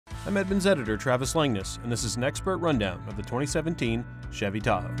I'm Edmunds editor Travis Langness, and this is an expert rundown of the 2017 Chevy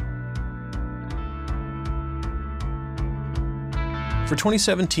Tahoe. For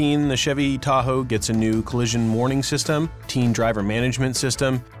 2017, the Chevy Tahoe gets a new collision warning system, teen driver management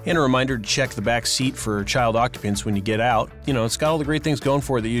system, and a reminder to check the back seat for child occupants when you get out. You know, it's got all the great things going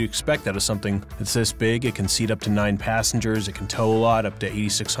for it that you'd expect out of something that's this big. It can seat up to 9 passengers, it can tow a lot, up to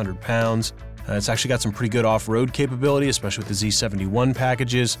 8,600 pounds. It's actually got some pretty good off-road capability, especially with the Z71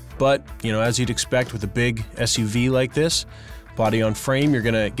 packages. But, you know, as you'd expect with a big SUV like this, body on frame, you're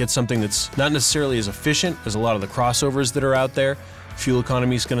gonna get something that's not necessarily as efficient as a lot of the crossovers that are out there. Fuel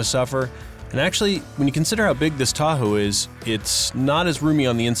economy is gonna suffer. And actually, when you consider how big this Tahoe is, it's not as roomy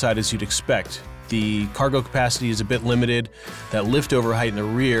on the inside as you'd expect. The cargo capacity is a bit limited. That lift over height in the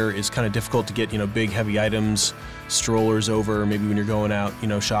rear is kind of difficult to get, big heavy items, strollers over, maybe when you're going out,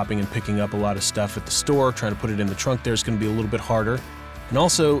 shopping and picking up a lot of stuff at the store, trying to put it in the trunk there is going to be a little bit harder. And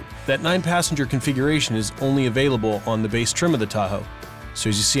also, that 9-passenger configuration is only available on the base trim of the Tahoe. So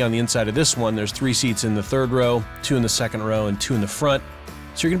as you see on the inside of this one, there's 3 seats in the third row, 2 in the second row, and 2 in the front.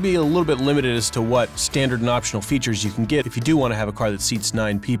 So you're going to be a little bit limited as to what standard and optional features you can get if you do want to have a car that seats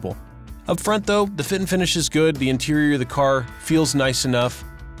 9 people. Up front though, the fit and finish is good, the interior of the car feels nice enough.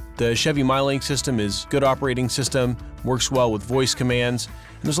 The Chevy MyLink system is a good operating system, works well with voice commands,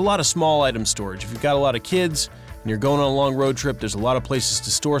 and there's a lot of small item storage. If you've got a lot of kids and you're going on a long road trip, there's a lot of places to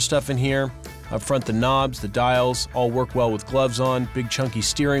store stuff in here. Up front, the knobs, the dials, all work well with gloves on, big chunky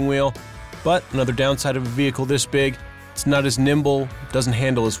steering wheel. But another downside of a vehicle this big, it's not as nimble, doesn't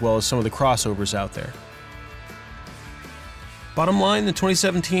handle as well as some of the crossovers out there. Bottom line, the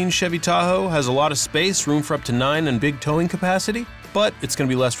 2017 Chevy Tahoe has a lot of space, room for up to 9 and big towing capacity, but it's going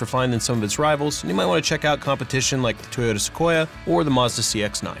to be less refined than some of its rivals, and you might want to check out competition like the Toyota Sequoia or the Mazda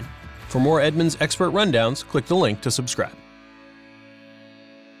CX-9. For more Edmunds expert rundowns, click the link to subscribe.